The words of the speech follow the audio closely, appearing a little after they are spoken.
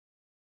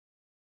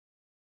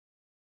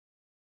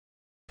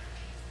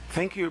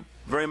Thank you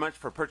very much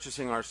for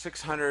purchasing our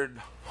 600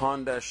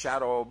 Honda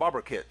Shadow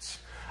bobber kits.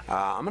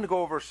 I'm going to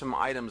go over some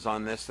items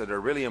on this that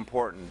are really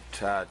important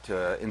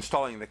to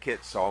installing the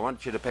kit, so I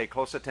want you to pay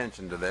close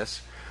attention to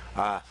this.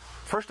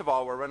 First of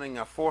all, we're running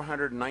a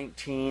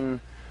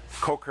 419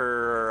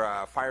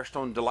 Coker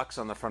Firestone Deluxe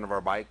on the front of our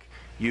bike.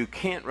 You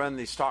can't run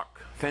the stock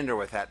fender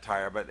with that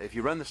tire, but if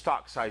you run the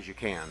stock size you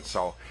can.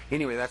 So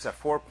anyway, that's a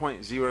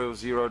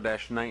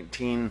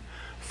 4.00-19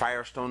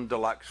 Firestone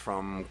Deluxe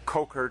from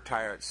Coker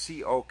Tire at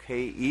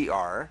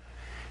C-O-K-E-R.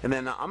 And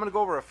then I'm going to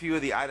go over a few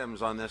of the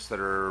items on this that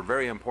are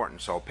very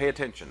important, so pay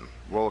attention.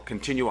 We'll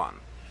continue on.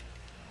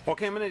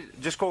 Okay, I'm going to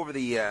just go over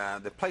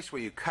the place where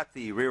you cut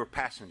the rear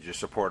passenger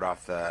support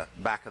off the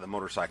back of the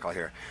motorcycle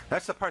here.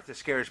 That's the part that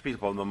scares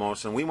people the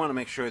most, and we want to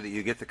make sure that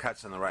you get the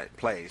cuts in the right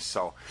place.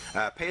 So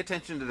pay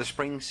attention to the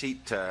spring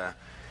seat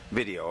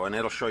video, and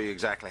it'll show you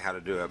exactly how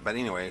to do it. But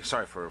anyway,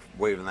 sorry for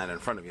waving that in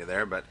front of you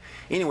there. But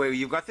anyway,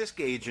 you've got this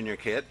gauge in your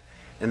kit,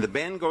 and the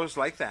bend goes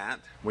like that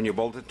when you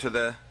bolt it to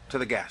the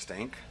gas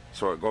tank.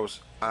 So it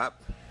goes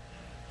up.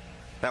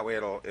 That way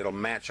it'll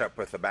match up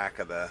with the back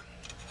of the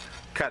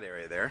cut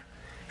area there.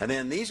 And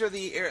then these are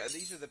the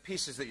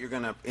pieces that you're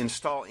going to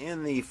install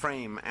in the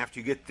frame after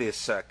you get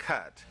this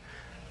cut.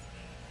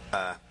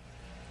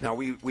 Now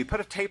we put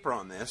a taper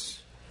on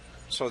this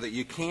so that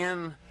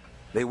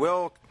they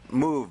will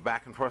move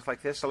back and forth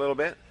like this a little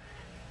bit.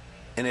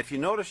 And if you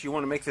notice, you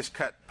want to make this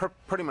cut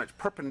pretty much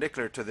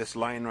perpendicular to this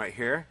line right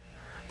here.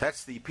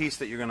 That's the piece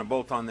that you're going to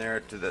bolt on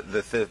there.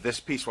 This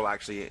piece will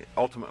actually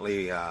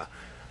ultimately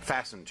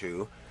fasten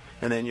to.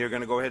 And then you're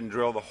going to go ahead and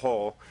drill the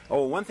hole.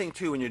 Oh, one thing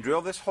too, when you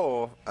drill this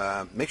hole,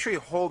 make sure you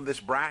hold this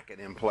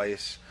bracket in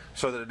place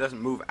so that it doesn't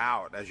move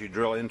out as you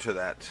drill into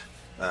that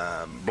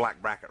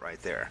black bracket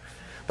right there.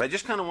 But I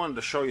just kind of wanted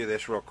to show you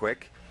this real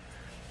quick.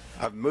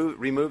 I've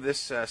removed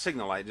this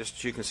signal light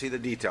just so you can see the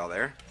detail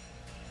there.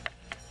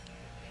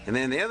 And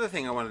then the other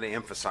thing I wanted to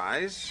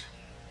emphasize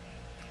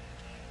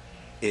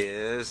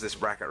is this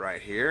bracket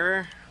right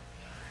here.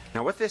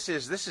 Now what this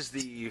is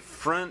the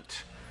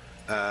front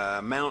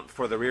mount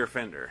for the rear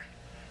fender.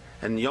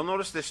 And you'll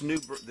notice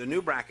the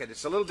new bracket,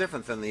 it's a little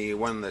different than the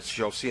one that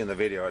you'll see in the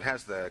video. It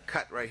has the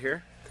cut right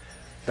here.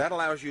 That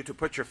allows you to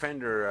put your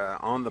fender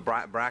on the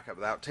bracket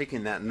without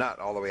taking that nut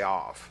all the way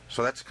off.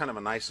 So that's kind of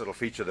a nice little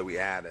feature that we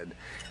added.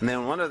 And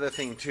then one other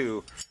thing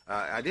too,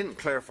 I didn't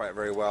clarify it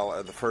very well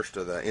at the first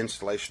of the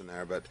installation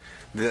there, but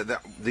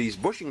these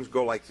bushings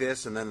go like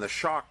this, and then the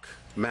shock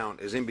mount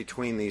is in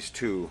between these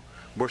two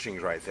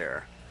bushings right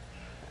there.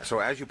 So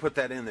as you put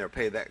that in there,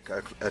 pay that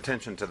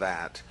attention to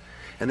that.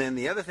 And then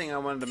the other thing I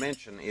wanted to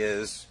mention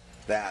is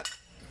that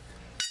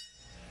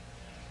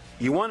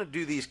you want to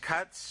do these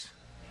cuts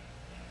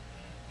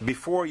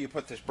before you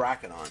put this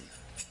bracket on.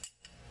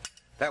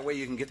 That way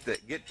you can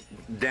get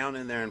down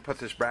in there and put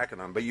this bracket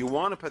on. But you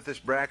want to put this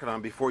bracket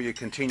on before you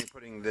continue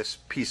putting this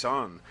piece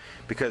on,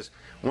 because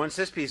once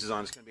this piece is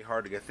on, it's going to be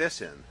hard to get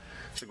this in.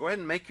 So go ahead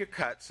and make your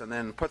cuts and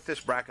then put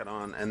this bracket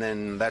on, and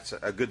then that's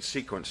a good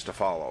sequence to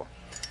follow.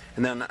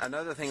 And then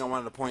another thing I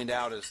wanted to point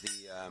out is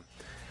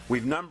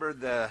we've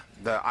numbered the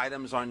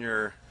items on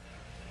your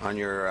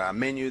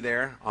menu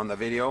there on the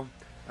video.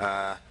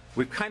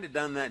 We've kind of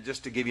done that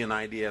just to give you an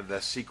idea of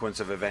the sequence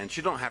of events.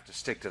 You don't have to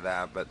stick to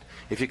that, but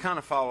if you kind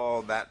of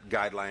follow that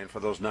guideline for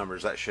those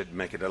numbers, that should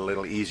make it a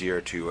little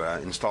easier to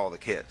install the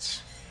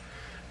kits.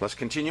 Let's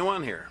continue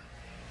on here.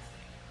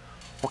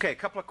 Okay, a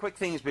couple of quick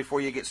things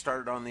before you get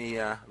started on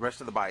the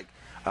rest of the bike.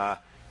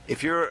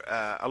 If you're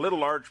a little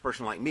large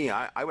person like me,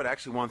 I would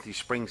actually want these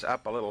springs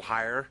up a little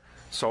higher.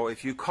 So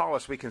if you call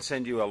us, we can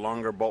send you a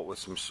longer bolt with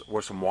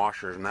some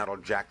washers, and that'll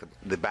jack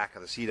the back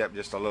of the seat up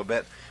just a little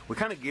bit. We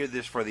kind of geared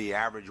this for the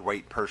average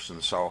weight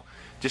person, so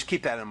just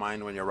keep that in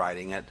mind when you're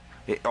riding it.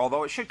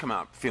 Although it should come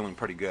out feeling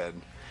pretty good.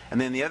 And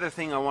then the other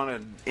thing I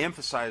want to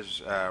emphasize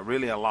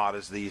really a lot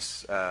is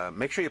these.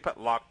 Make sure you put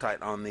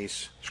Loctite on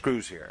these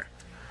screws here.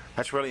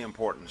 That's really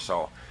important.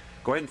 So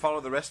go ahead and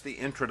follow the rest of the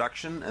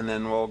introduction, and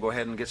then we'll go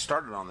ahead and get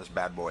started on this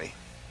bad boy.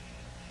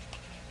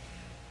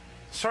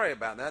 Sorry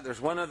about that. There's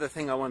one other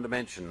thing I wanted to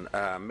mention.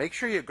 Make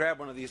sure you grab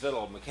one of these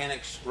little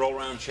mechanics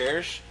roll-around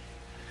chairs.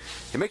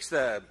 It makes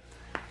the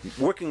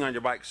working on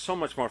your bike so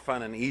much more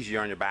fun and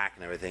easier on your back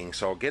and everything.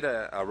 So get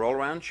a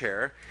roll-around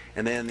chair.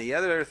 And then the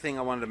other thing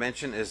I wanted to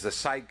mention is the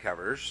side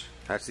covers.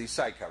 That's these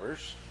side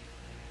covers.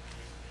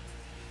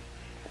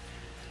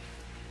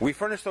 We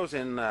furnish those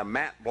in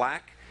matte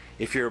black.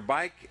 If your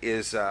bike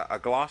is a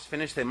gloss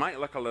finish, they might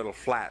look a little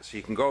flat, so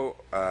you can go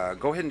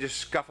ahead and just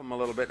scuff them a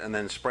little bit and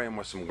then spray them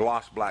with some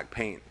gloss black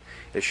paint.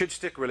 It should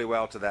stick really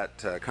well to that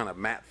kind of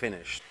matte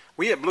finish.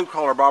 We at Blue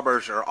Collar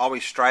Bobbers are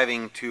always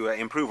striving to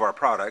improve our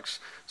products,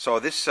 so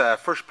this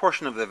first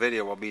portion of the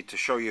video will be to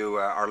show you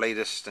our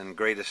latest and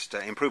greatest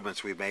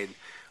improvements we've made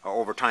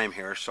over time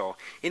here. So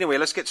anyway,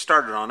 let's get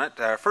started on it.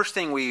 First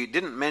thing we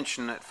didn't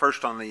mention at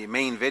first on the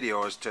main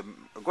video is to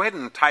go ahead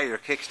and tie your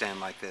kickstand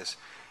like this.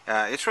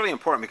 It's really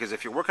important because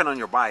if you're working on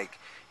your bike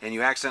and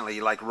you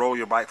accidentally like roll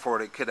your bike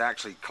forward, it could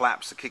actually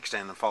collapse the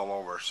kickstand and fall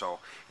over. So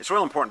it's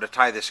real important to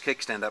tie this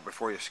kickstand up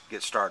before you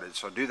get started.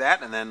 So do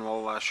that, and then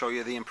we'll show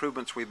you the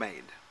improvements we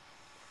made.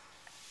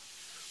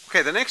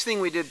 Okay, the next thing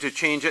we did to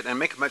change it and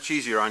make it much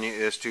easier on you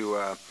is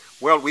to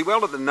we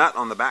welded the nut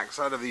on the back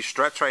side of these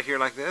struts right here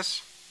like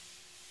this.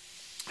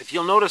 If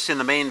you'll notice in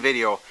the main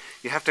video,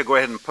 you have to go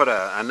ahead and put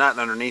a nut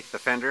underneath the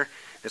fender.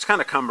 It's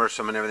kind of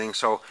cumbersome and everything,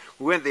 so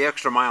we went the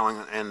extra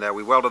mile and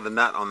we welded the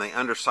nut on the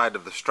underside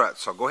of the strut.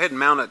 So go ahead and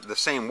mount it the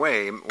same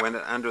way, went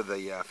it under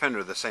the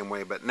fender the same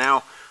way, but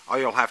now all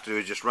you'll have to do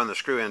is just run the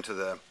screw into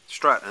the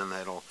strut and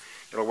it'll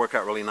work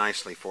out really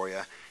nicely for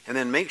you. And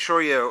then make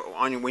sure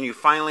when you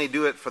finally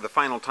do it for the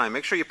final time,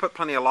 make sure you put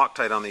plenty of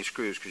Loctite on these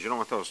screws because you don't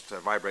want those to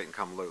vibrate and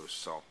come loose.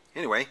 So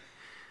anyway,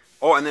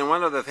 oh, and then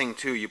one other thing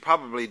too, you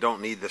probably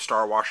don't need the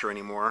star washer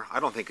anymore. I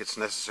don't think it's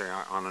necessary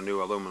on a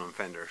new aluminum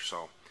fender.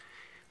 So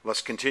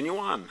let's continue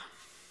on.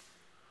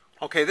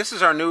 Okay, this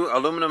is our new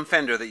aluminum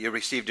fender that you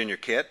received in your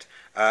kit.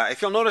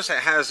 If you'll notice, it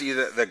has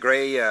either the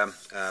gray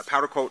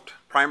powder coat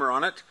primer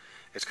on it.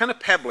 It's kind of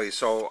pebbly,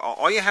 so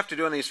all you have to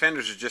do on these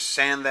fenders is just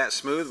sand that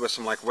smooth with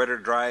some like wet or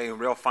dry,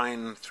 real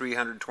fine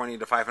 320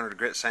 to 500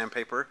 grit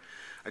sandpaper.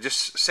 I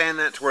just sand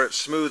that to where it's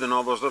smooth and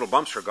all those little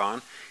bumps are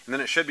gone, and then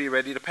it should be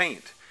ready to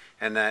paint.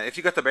 And if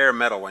you got the bare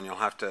metal one, you'll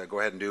have to go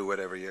ahead and do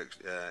whatever you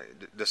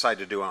decide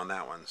to do on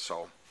that one.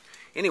 So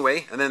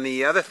anyway, and then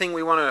the other thing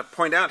we want to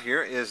point out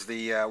here is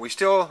we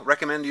still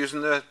recommend using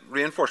the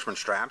reinforcement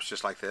straps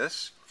just like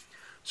this.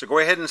 So go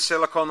ahead and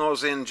silicone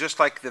those in just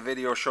like the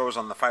video shows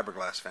on the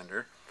fiberglass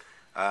fender.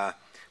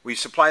 We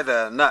supply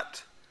the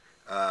nut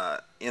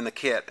in the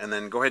kit, and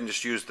then go ahead and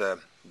just use the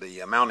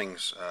mounting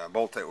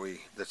bolt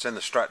that's in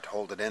the strut to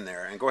hold it in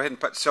there. And go ahead and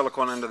put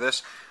silicone into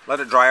this. Let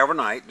it dry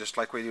overnight, just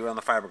like we do on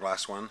the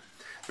fiberglass one.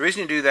 The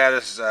reason you do that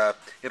is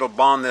it'll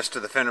bond this to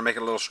the fender, make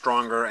it a little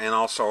stronger, and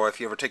also if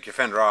you ever take your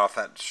fender off,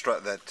 that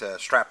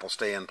strap will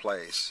stay in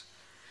place.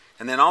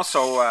 And then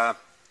also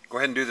go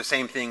ahead and do the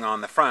same thing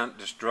on the front.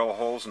 Just drill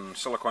holes and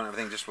silicone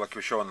everything just like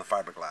we show on the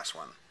fiberglass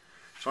one.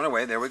 So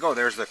anyway, there we go.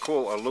 There's the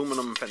cool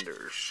aluminum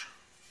fenders.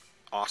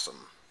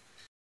 Awesome.